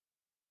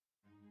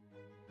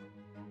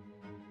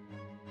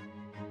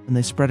and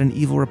they spread an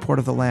evil report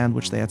of the land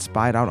which they had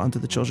spied out unto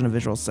the children of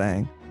Israel,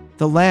 saying,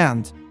 The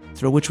land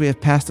through which we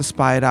have passed to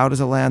spy it out is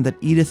a land that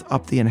eateth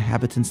up the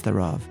inhabitants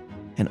thereof,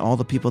 and all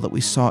the people that we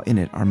saw in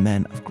it are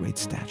men of great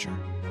stature.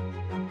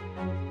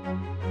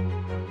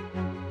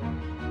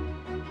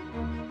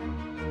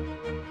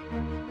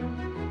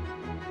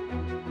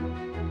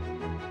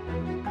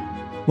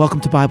 Welcome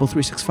to Bible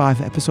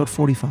 365, episode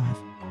 45,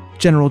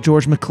 General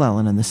George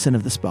McClellan and the Sin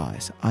of the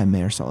Spies. I'm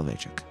Mayor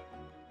Soloveitchik.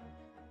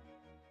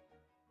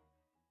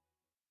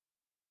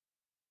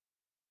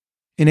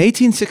 In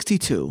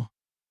 1862,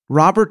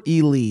 Robert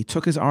E. Lee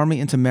took his army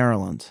into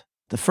Maryland,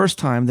 the first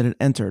time that it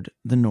entered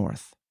the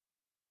North.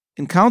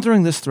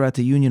 Encountering this threat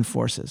to Union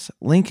forces,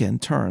 Lincoln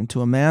turned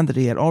to a man that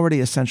he had already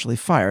essentially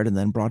fired and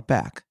then brought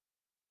back,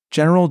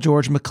 General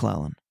George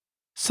McClellan.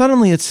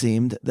 Suddenly it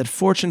seemed that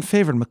fortune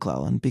favored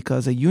McClellan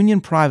because a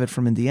Union private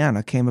from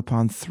Indiana came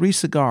upon 3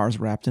 cigars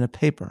wrapped in a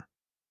paper.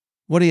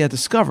 What he had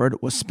discovered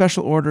was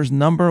Special Orders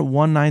Number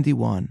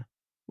 191,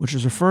 which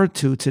is referred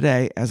to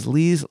today as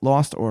Lee's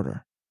Lost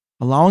Order,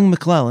 allowing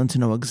McClellan to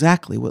know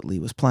exactly what Lee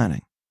was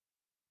planning.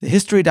 The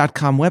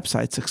History.com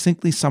website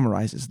succinctly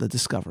summarizes the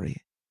discovery.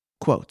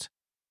 Quote,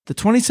 The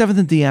 27th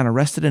Indiana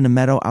rested in a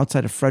meadow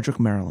outside of Frederick,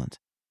 Maryland,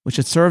 which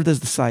had served as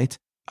the site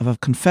of a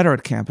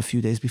Confederate camp a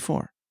few days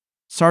before.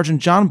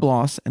 Sergeant John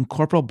Bloss and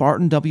Corporal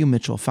Barton W.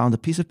 Mitchell found a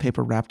piece of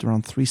paper wrapped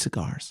around 3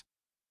 cigars.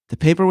 The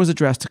paper was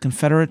addressed to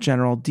Confederate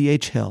General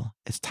D.H. Hill.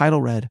 Its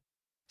title read,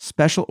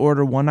 Special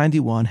Order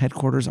 191,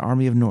 Headquarters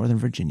Army of Northern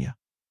Virginia.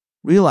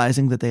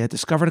 Realizing that they had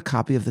discovered a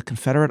copy of the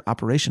Confederate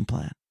operation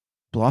plan,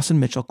 Bloss and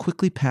Mitchell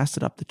quickly passed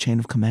it up the chain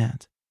of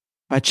command.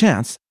 By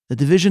chance, the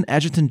division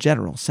adjutant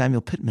general,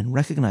 Samuel Pittman,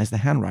 recognized the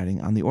handwriting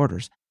on the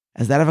orders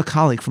as that of a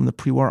colleague from the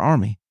pre-war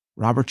army,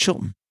 Robert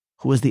Chilton,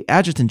 who was the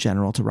adjutant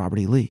general to Robert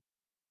E. Lee.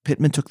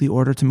 Pittman took the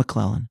order to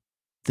McClellan.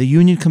 The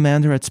Union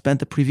commander had spent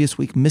the previous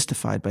week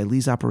mystified by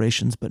Lee's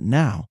operations, but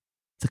now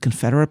the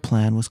Confederate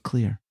plan was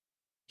clear.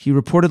 He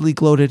reportedly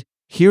gloated,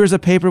 Here is a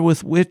paper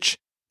with which,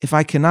 if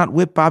I cannot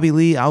whip Bobby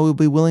Lee, I will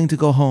be willing to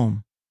go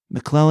home.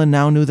 McClellan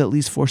now knew that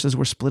Lee's forces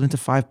were split into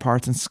 5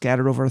 parts and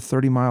scattered over a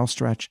 30-mile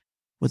stretch,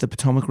 with the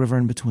Potomac River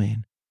in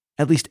between.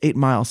 At least 8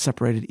 miles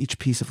separated each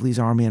piece of Lee's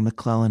army, and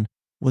McClellan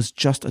was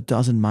just a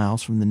dozen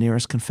miles from the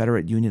nearest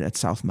Confederate unit at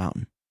South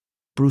Mountain.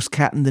 Bruce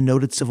Catton, the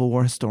noted Civil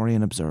War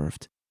historian,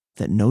 observed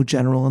that no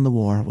general in the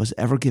war was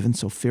ever given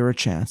so fair a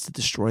chance to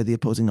destroy the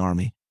opposing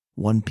army,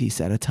 one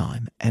piece at a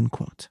time, end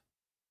quote.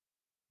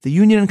 The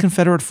Union and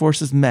Confederate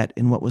forces met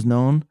in what was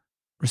known,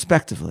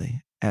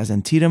 respectively, as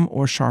Antietam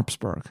or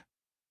Sharpsburg.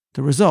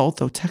 The result,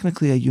 though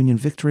technically a Union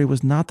victory,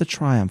 was not the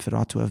triumph it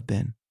ought to have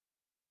been.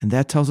 And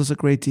that tells us a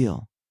great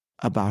deal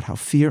about how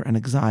fear and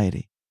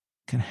anxiety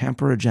can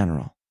hamper a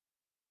general.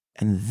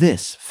 And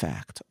this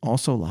fact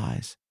also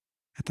lies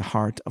at the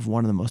heart of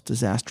one of the most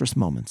disastrous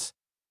moments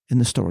in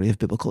the story of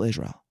biblical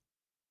Israel.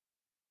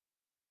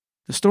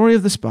 The story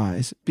of the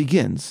spies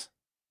begins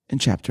in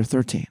chapter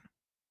 13.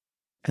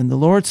 And the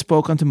Lord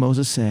spoke unto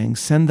Moses, saying,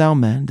 Send thou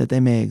men, that they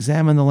may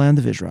examine the land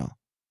of Israel.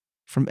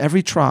 From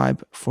every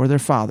tribe for their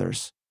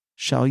fathers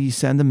shall ye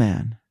send a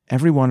man,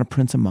 every one a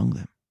prince among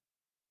them.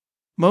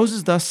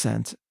 Moses thus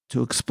sent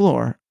to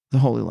explore the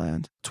Holy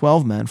Land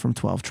 12 men from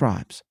 12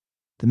 tribes.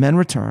 The men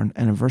return,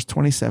 and in verse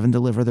 27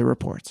 deliver their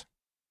reports.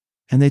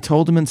 And they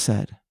told him and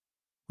said,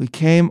 We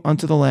came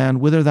unto the land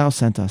whither thou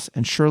sent us,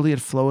 and surely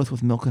it floweth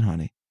with milk and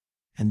honey,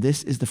 and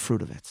this is the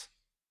fruit of it.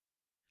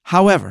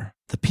 However,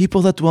 the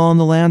people that dwell in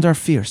the land are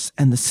fierce,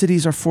 and the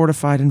cities are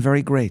fortified and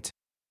very great.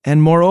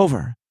 And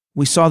moreover,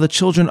 we saw the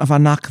children of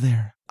Anak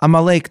there.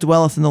 Amalek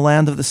dwelleth in the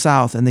land of the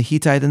south, and the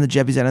Hittite and the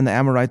Jebusite and the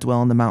Amorite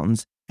dwell in the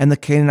mountains, and the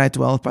Canaanite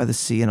dwelleth by the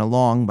sea and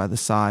along by the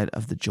side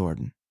of the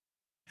Jordan.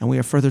 And we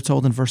are further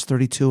told in verse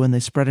 32, And they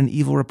spread an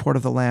evil report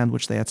of the land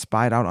which they had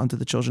spied out unto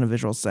the children of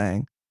Israel,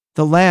 saying,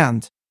 The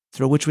land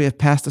through which we have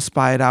passed to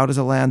spy it out is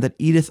a land that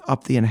eateth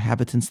up the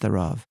inhabitants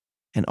thereof,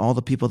 and all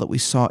the people that we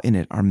saw in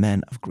it are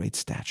men of great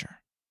stature.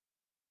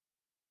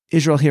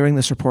 Israel, hearing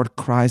this report,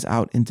 cries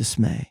out in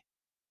dismay.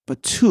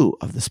 But 2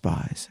 of the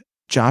spies,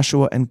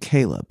 Joshua and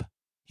Caleb,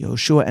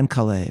 Joshua and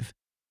Caleb,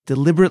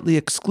 deliberately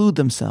exclude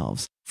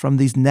themselves from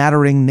these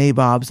nattering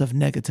nabobs of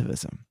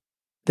negativism.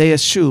 They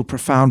eschew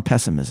profound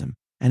pessimism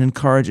and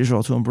encourage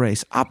Israel to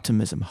embrace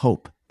optimism,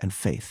 hope, and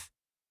faith.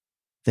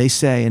 They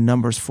say in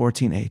Numbers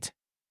 14:8,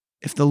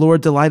 If the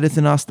Lord delighteth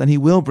in us, then he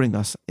will bring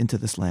us into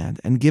this land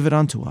and give it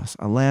unto us,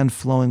 a land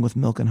flowing with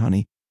milk and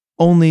honey.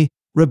 Only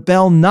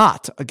rebel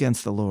not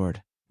against the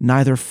Lord,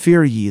 neither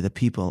fear ye the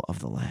people of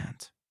the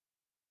land.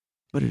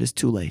 But it is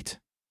too late.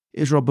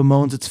 Israel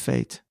bemoans its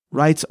fate,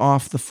 writes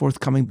off the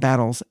forthcoming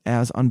battles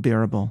as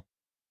unbearable,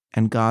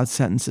 and God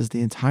sentences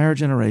the entire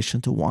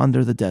generation to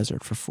wander the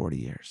desert for 40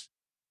 years,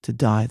 to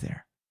die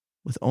there,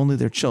 with only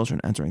their children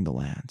entering the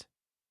land.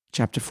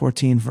 Chapter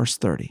 14, verse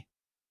 30.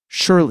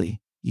 Surely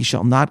ye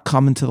shall not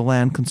come into the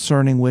land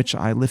concerning which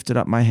I lifted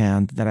up my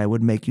hand, that I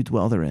would make you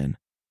dwell therein,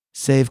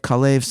 save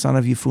Caleb son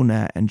of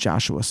Jephunneh and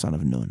Joshua son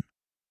of Nun.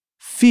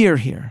 Fear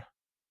here,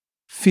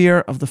 fear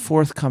of the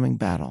forthcoming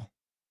battle,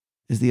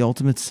 is the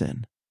ultimate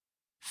sin.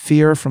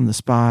 Fear from the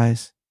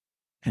spies,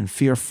 and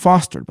fear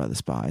fostered by the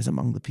spies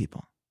among the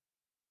people.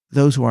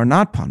 Those who are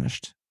not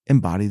punished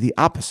embody the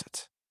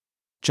opposite.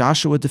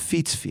 Joshua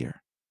defeats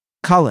fear.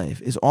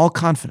 Kalev is all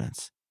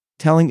confidence,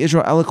 telling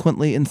Israel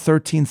eloquently in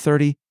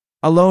 1330,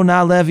 Alo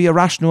na levi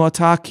arashnu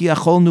ata ki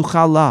achol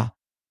nuchal la.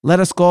 Let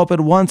us go up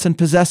at once and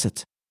possess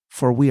it,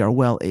 for we are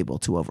well able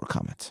to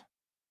overcome it.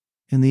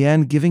 In the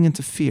end, giving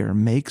into fear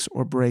makes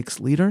or breaks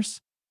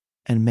leaders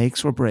and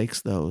makes or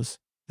breaks those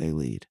they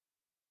lead.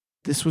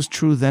 This was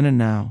true then and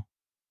now.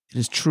 It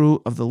is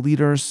true of the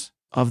leaders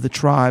of the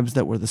tribes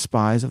that were the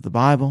spies of the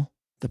Bible,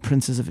 the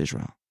princes of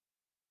Israel.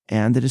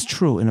 And it is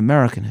true in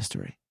American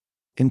history,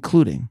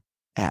 including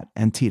at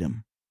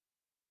Antietam.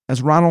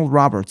 As Ronald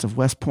Roberts of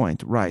West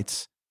Point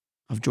writes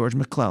of George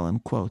McClellan,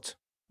 quote,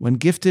 when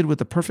gifted with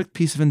the perfect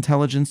piece of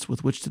intelligence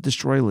with which to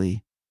destroy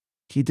Lee,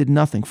 he did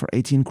nothing for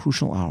 18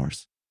 crucial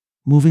hours.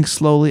 Moving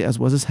slowly as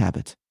was his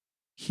habit,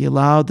 he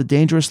allowed the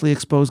dangerously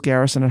exposed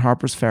garrison at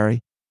Harper's Ferry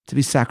to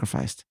be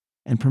sacrificed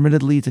and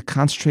permitted Lee to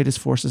concentrate his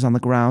forces on the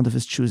ground of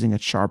his choosing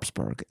at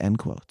Sharpsburg, end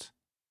quote.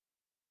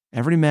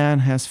 Every man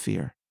has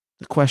fear.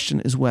 The question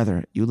is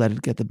whether you let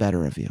it get the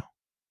better of you.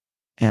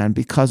 And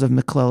because of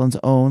McClellan's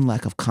own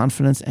lack of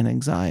confidence and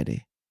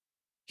anxiety,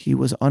 he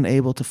was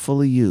unable to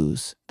fully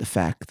use the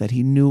fact that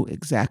he knew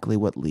exactly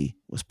what Lee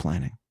was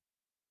planning.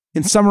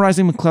 In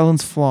summarizing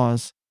McClellan's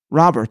flaws,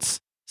 Roberts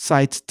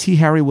cites T.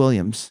 Harry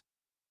Williams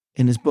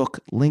in his book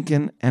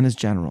Lincoln and His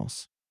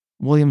Generals.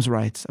 Williams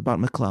writes about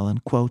McClellan,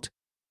 quote,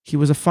 he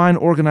was a fine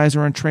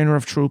organizer and trainer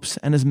of troops,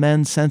 and his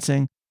men,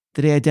 sensing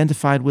that he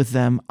identified with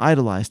them,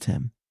 idolized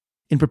him.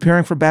 In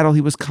preparing for battle,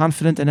 he was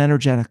confident and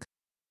energetic,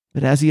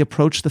 but as he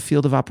approached the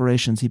field of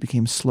operations, he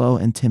became slow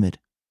and timid.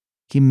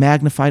 He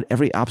magnified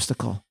every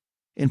obstacle.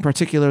 In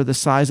particular, the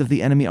size of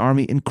the enemy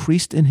army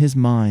increased in his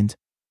mind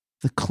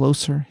the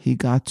closer he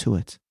got to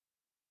it.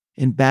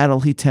 In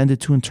battle, he tended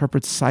to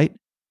interpret sight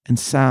and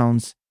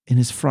sounds in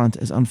his front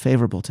as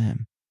unfavorable to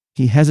him.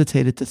 He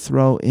hesitated to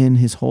throw in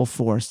his whole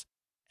force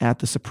at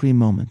the supreme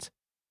moment,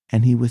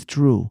 and he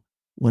withdrew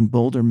when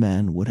bolder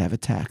men would have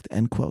attacked,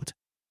 end quote.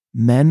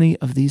 Many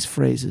of these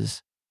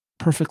phrases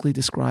perfectly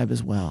describe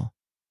as well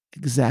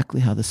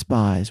exactly how the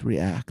spies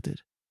reacted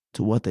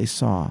to what they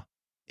saw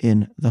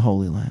in the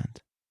Holy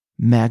Land.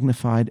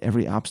 Magnified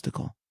every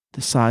obstacle.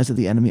 The size of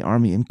the enemy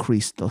army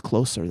increased the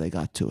closer they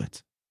got to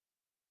it.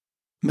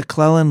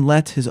 McClellan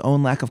let his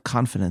own lack of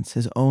confidence,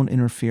 his own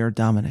inner fear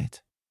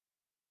dominate.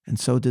 And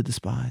so did the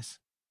spies.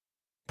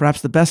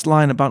 Perhaps the best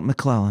line about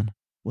McClellan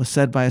was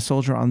said by a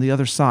soldier on the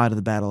other side of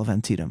the Battle of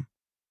Antietam,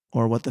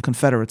 or what the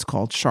Confederates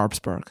called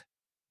Sharpsburg.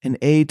 An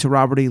aide to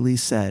Robert E. Lee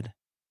said,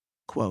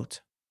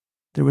 quote,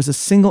 there was a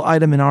single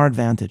item in our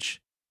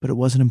advantage, but it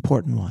was an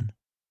important one.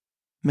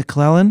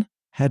 McClellan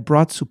had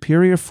brought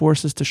superior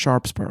forces to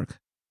Sharpsburg,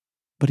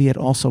 but he had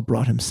also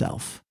brought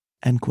himself,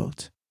 end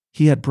quote.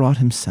 He had brought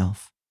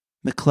himself.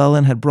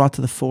 McClellan had brought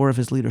to the fore of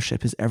his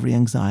leadership his every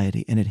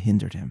anxiety, and it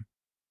hindered him,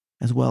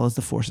 as well as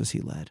the forces he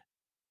led.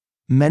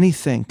 Many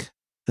think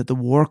that the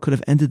war could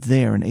have ended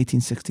there in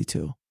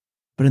 1862,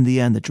 but in the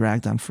end it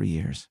dragged on for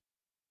years.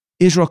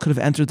 Israel could have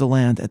entered the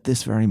land at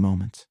this very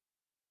moment.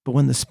 But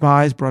when the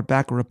spies brought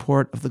back a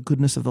report of the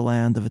goodness of the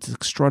land, of its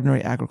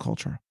extraordinary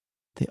agriculture,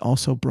 they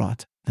also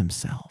brought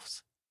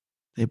themselves.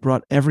 They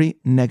brought every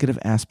negative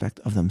aspect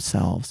of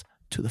themselves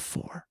to the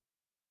fore.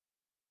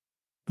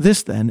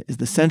 This, then, is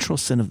the central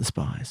sin of the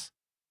spies.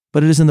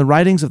 But it is in the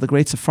writings of the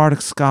great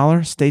Sephardic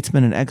scholar,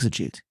 statesman, and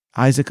exegete,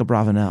 Isaac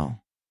Abravanel,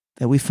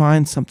 that we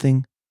find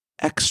something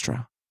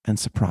extra and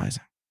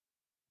surprising.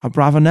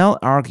 Abravanel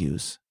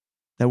argues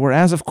that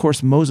whereas, of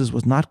course, Moses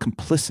was not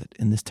complicit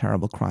in this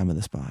terrible crime of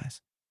the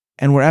spies,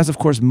 and whereas, of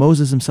course,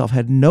 Moses himself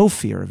had no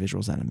fear of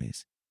Israel's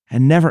enemies,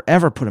 and never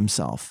ever put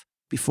himself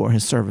before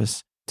his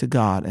service to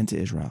God and to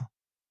Israel,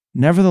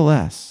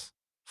 nevertheless,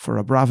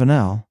 for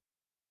Abravanel,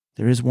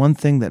 there is one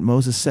thing that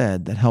Moses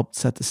said that helped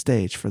set the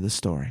stage for this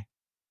story.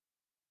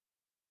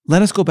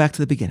 Let us go back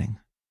to the beginning.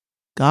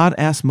 God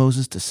asked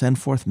Moses to send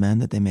forth men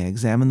that they may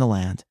examine the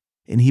land,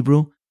 in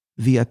Hebrew,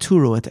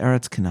 V'yaturu et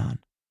Eretz Canaan.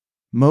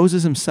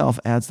 Moses himself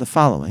adds the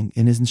following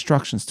in his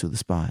instructions to the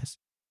spies.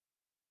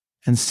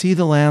 And see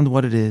the land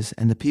what it is,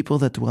 and the people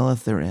that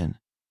dwelleth therein,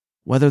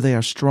 whether they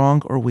are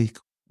strong or weak,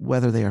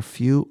 whether they are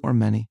few or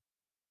many,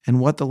 and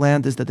what the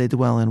land is that they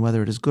dwell in,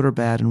 whether it is good or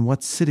bad, and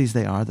what cities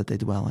they are that they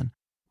dwell in,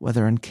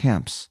 whether in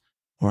camps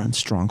or in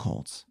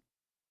strongholds.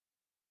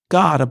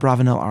 God,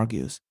 Abravanel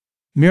argues,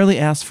 merely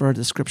asks for a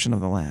description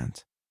of the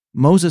land.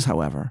 Moses,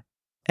 however,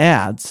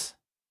 adds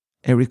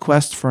a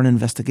request for an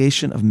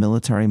investigation of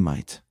military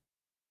might.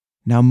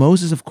 Now,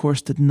 Moses, of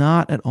course, did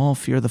not at all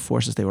fear the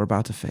forces they were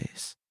about to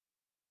face.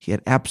 He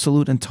had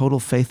absolute and total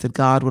faith that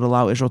God would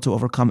allow Israel to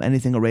overcome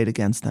anything arrayed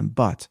against them.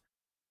 But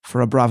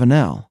for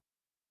Abravanel,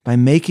 by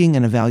making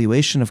an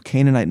evaluation of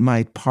Canaanite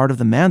might part of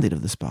the mandate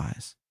of the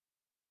spies,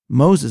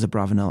 Moses,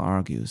 Abravanel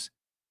argues,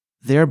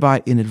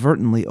 thereby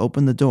inadvertently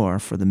opened the door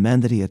for the men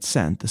that he had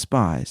sent, the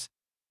spies,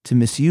 to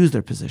misuse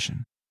their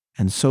position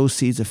and sow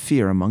seeds of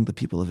fear among the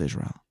people of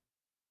Israel.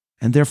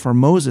 And therefore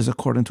Moses,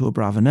 according to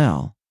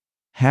Abravanel,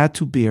 had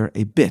to bear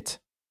a bit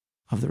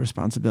of the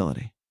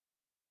responsibility.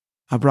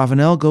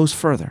 Abravanel goes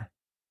further.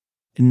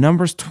 In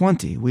Numbers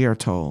 20, we are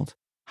told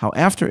how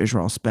after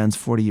Israel spends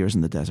 40 years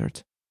in the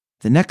desert,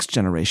 the next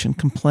generation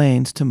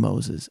complains to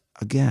Moses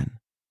again,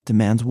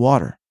 demands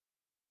water.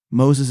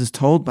 Moses is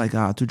told by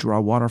God to draw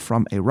water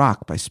from a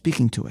rock by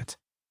speaking to it,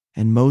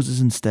 and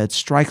Moses instead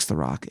strikes the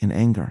rock in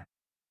anger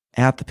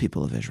at the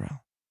people of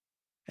Israel,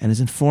 and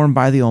is informed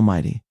by the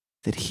Almighty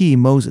that he,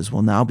 Moses,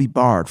 will now be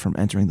barred from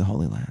entering the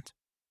Holy Land.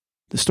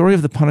 The story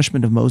of the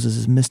punishment of Moses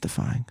is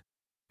mystifying,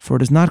 for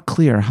it is not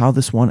clear how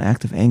this one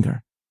act of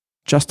anger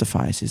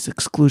justifies his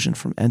exclusion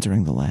from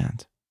entering the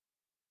land.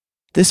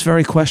 This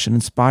very question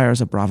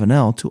inspires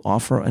Abravanel to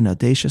offer an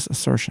audacious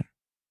assertion.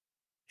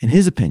 In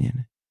his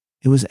opinion,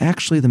 it was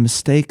actually the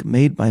mistake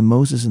made by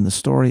Moses in the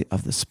story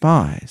of the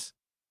spies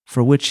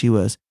for which he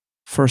was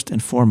first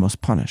and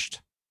foremost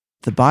punished.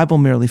 The Bible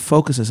merely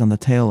focuses on the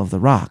tale of the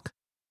rock,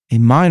 a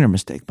minor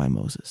mistake by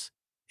Moses,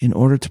 in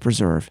order to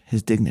preserve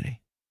his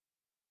dignity.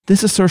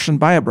 This assertion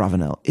by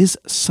Abravanel is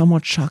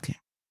somewhat shocking,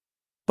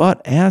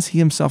 but as he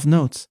himself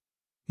notes,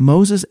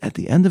 Moses at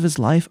the end of his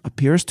life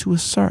appears to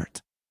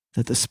assert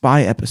that the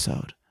spy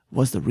episode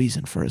was the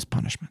reason for his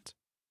punishment.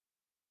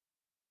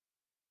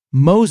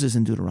 Moses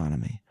in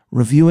Deuteronomy,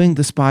 reviewing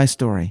the spy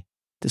story,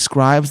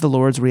 describes the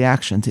Lord's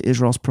reaction to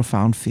Israel's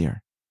profound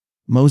fear.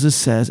 Moses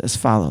says as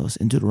follows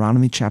in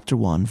Deuteronomy chapter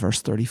 1,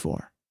 verse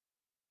 34.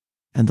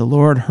 "And the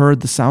Lord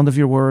heard the sound of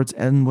your words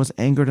and was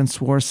angered and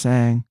swore,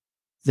 saying,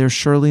 There's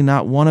surely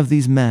not one of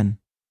these men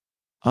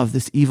of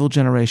this evil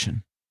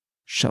generation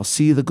shall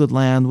see the good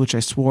land which I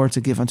swore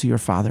to give unto your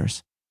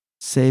fathers.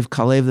 Save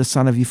Caleb the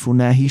son of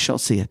Jephunneh, he shall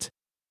see it.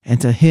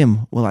 And to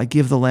him will I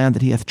give the land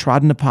that he hath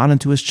trodden upon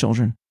unto his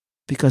children,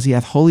 because he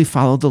hath wholly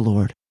followed the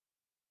Lord."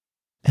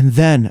 And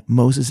then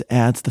Moses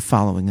adds the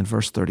following in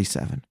verse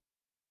 37.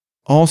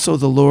 "Also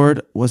the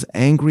Lord was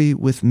angry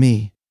with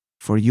me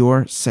for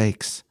your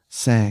sakes,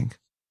 saying,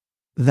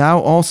 Thou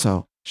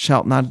also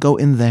shalt not go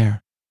in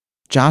there.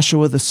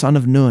 Joshua the son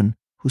of Nun,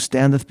 who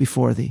standeth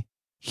before thee,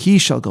 he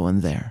shall go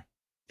in there.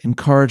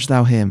 Encourage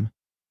thou him,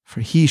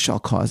 for he shall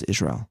cause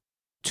Israel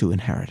to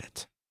inherit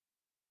it."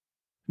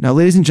 Now,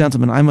 ladies and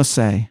gentlemen, I must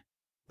say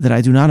that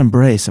I do not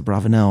embrace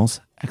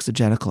Abravanel's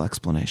exegetical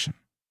explanation.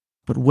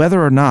 But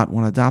whether or not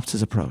one adopts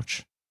his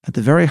approach, at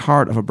the very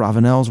heart of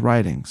Abravanel's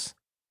writings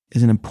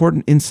is an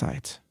important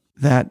insight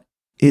that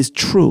is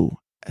true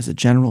as a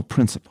general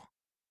principle.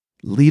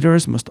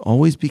 Leaders must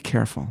always be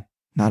careful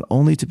not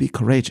only to be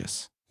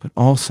courageous, but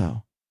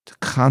also to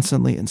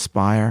constantly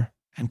inspire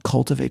and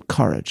cultivate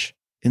courage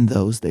in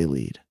those they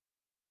lead.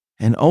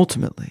 And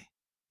ultimately,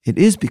 it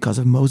is because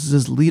of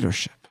Moses'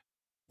 leadership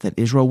that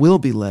Israel will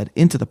be led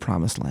into the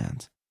promised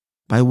land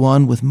by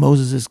one with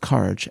Moses'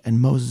 courage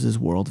and Moses'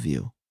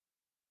 worldview.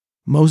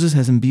 Moses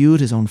has imbued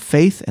his own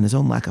faith and his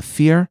own lack of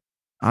fear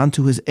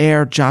onto his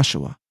heir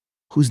Joshua,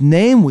 whose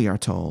name, we are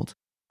told,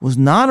 was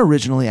not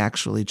originally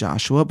actually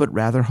Joshua, but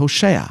rather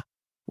Hoshea,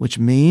 which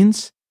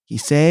means he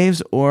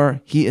saves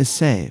or he is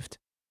saved.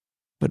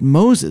 But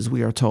Moses,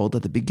 we are told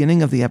at the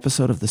beginning of the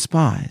episode of the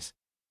Spies,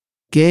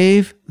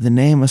 gave the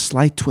name a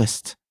slight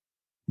twist.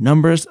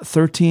 Numbers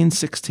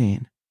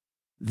 13:16.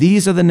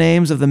 "These are the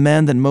names of the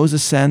men that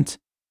Moses sent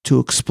to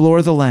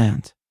explore the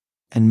land.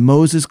 And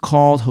Moses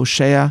called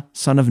Hoshea,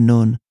 son of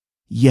Nun,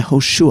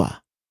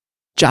 Yehoshua,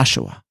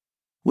 Joshua,"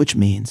 which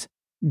means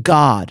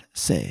God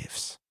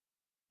saves.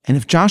 And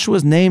if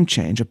Joshua's name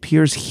change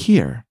appears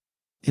here,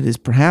 it is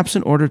perhaps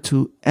in order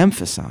to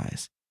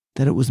emphasize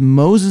that it was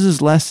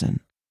Moses'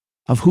 lesson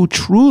of who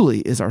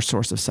truly is our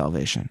source of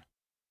salvation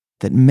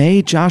that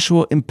made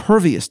Joshua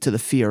impervious to the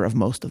fear of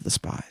most of the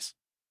spies.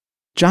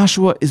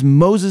 Joshua is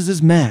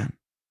Moses' man,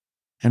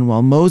 and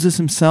while Moses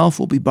himself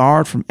will be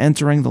barred from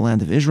entering the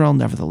land of Israel,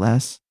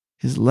 nevertheless,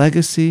 his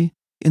legacy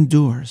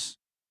endures,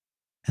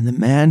 and the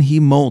man he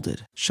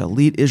molded shall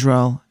lead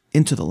Israel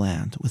into the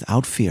land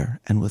without fear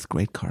and with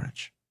great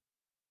courage.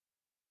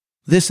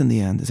 This, in the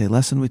end, is a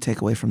lesson we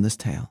take away from this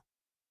tale,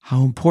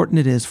 how important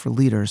it is for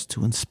leaders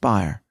to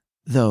inspire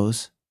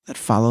those that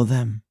follow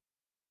them.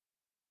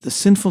 The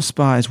sinful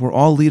spies were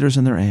all leaders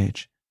in their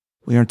age.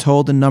 We are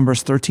told in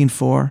Numbers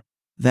 13:4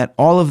 that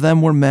all of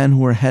them were men who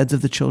were heads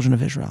of the children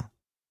of Israel.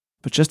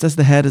 But just as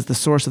the head is the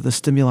source of the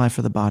stimuli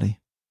for the body,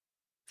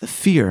 the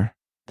fear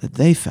that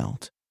they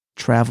felt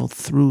traveled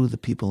through the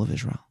people of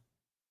Israel.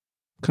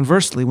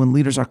 Conversely, when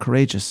leaders are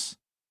courageous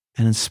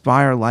and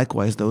inspire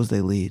likewise those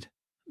they lead,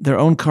 their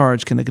own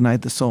courage can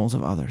ignite the souls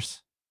of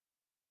others.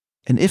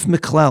 And if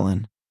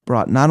McClellan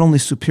brought not only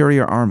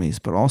superior armies,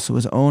 but also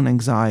his own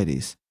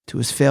anxieties to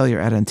his failure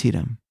at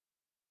Antietam,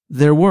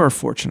 there were,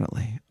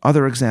 fortunately,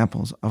 other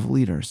examples of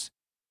leaders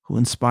who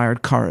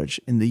inspired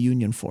courage in the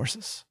Union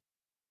forces.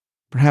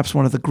 Perhaps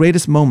one of the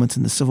greatest moments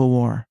in the Civil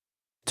War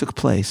took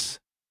place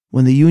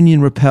when the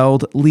Union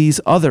repelled Lee's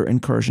other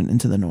incursion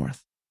into the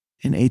North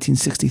in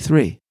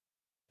 1863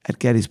 at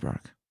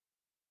Gettysburg.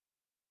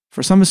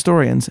 For some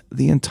historians,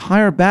 the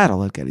entire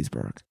battle at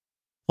Gettysburg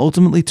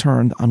ultimately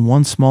turned on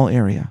one small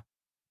area,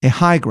 a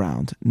high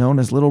ground known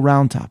as Little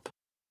Round Top,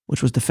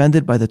 which was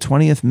defended by the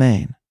 20th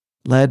Maine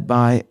led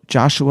by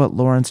Joshua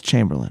Lawrence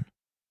Chamberlain.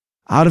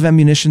 Out of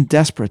ammunition,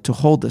 desperate to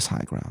hold this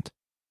high ground,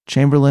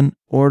 Chamberlain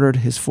ordered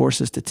his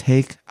forces to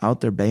take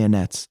out their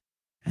bayonets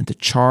and to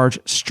charge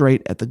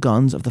straight at the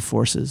guns of the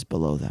forces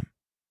below them.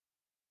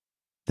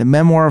 The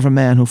memoir of a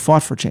man who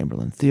fought for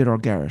Chamberlain, Theodore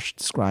Garish,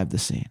 described the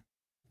scene.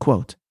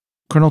 Quote,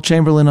 "Colonel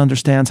Chamberlain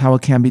understands how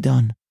it can be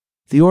done.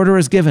 The order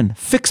is given,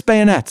 fix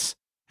bayonets,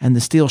 and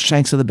the steel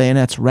shanks of the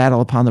bayonets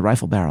rattle upon the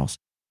rifle barrels.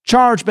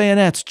 Charge,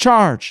 bayonets,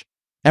 charge!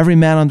 Every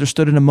man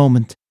understood in a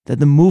moment that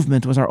the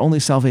movement was our only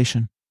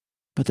salvation.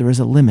 But there is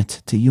a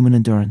limit to human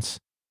endurance,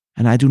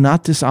 and I do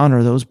not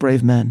dishonor those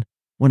brave men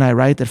when I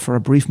write that for a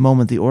brief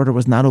moment the order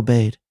was not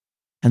obeyed,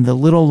 and the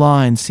little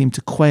line seemed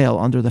to quail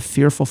under the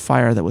fearful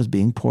fire that was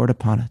being poured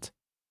upon it."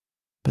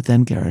 But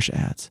then Garish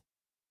adds,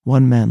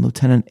 one man,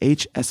 Lieutenant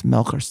H.S.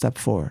 Melcher, stepped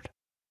forward.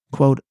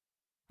 Quote,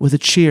 "With a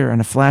cheer and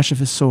a flash of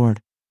his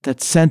sword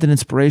that sent an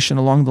inspiration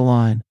along the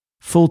line,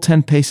 full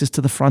 10 paces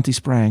to the front he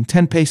sprang,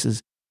 10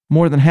 paces,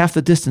 more than half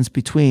the distance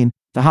between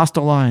the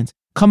hostile lines.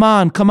 'Come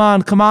on, come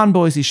on, come on,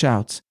 boys,' he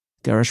shouts."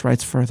 Garish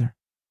writes further,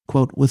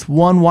 quote, "With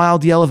one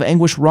wild yell of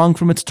anguish wrung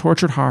from its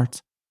tortured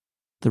heart,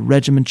 the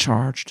regiment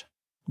charged.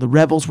 The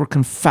rebels were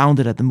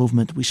confounded at the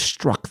movement. We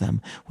struck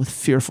them with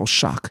fearful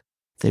shock.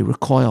 They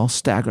recoil,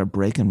 stagger,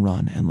 break, and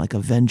run, and like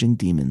avenging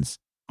demons,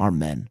 our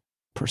men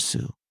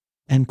pursue."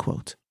 End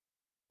quote.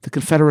 The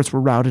Confederates were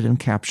routed and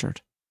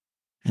captured,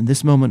 and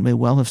this moment may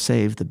well have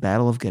saved the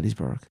Battle of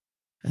Gettysburg,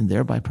 and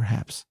thereby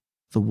perhaps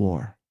the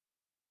war,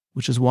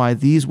 which is why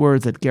these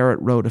words that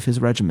Garrett wrote of his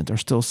regiment are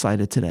still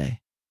cited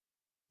today.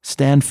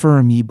 "Stand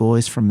firm, ye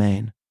boys from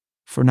Maine,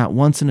 for not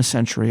once in a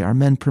century are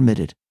men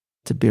permitted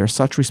to bear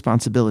such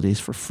responsibilities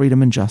for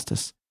freedom and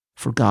justice,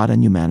 for God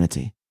and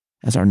humanity,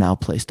 as are now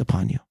placed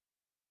upon you."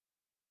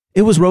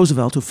 It was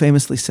Roosevelt who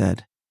famously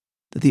said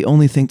that the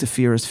only thing to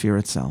fear is fear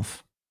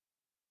itself.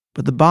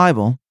 But the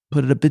Bible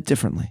put it a bit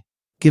differently,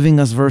 giving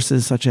us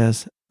verses such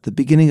as, "The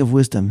beginning of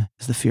wisdom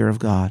is the fear of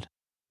God,"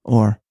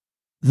 or,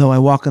 "Though I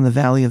walk in the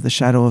valley of the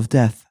shadow of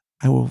death,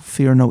 I will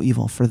fear no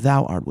evil, for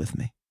thou art with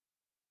me."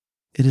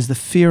 It is the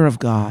fear of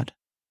God,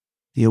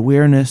 the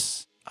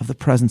awareness of the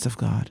presence of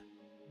God,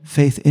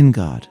 faith in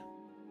God,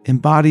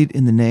 embodied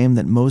in the name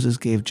that Moses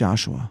gave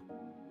Joshua.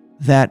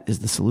 That is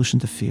the solution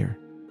to fear.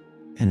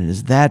 And it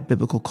is that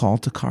biblical call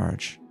to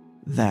courage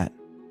that,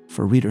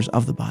 for readers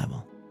of the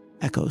Bible,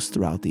 echoes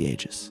throughout the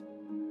ages.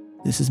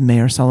 This is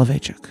Mayor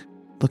Soloveitchik.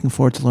 Looking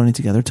forward to learning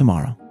together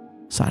tomorrow.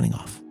 Signing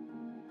off.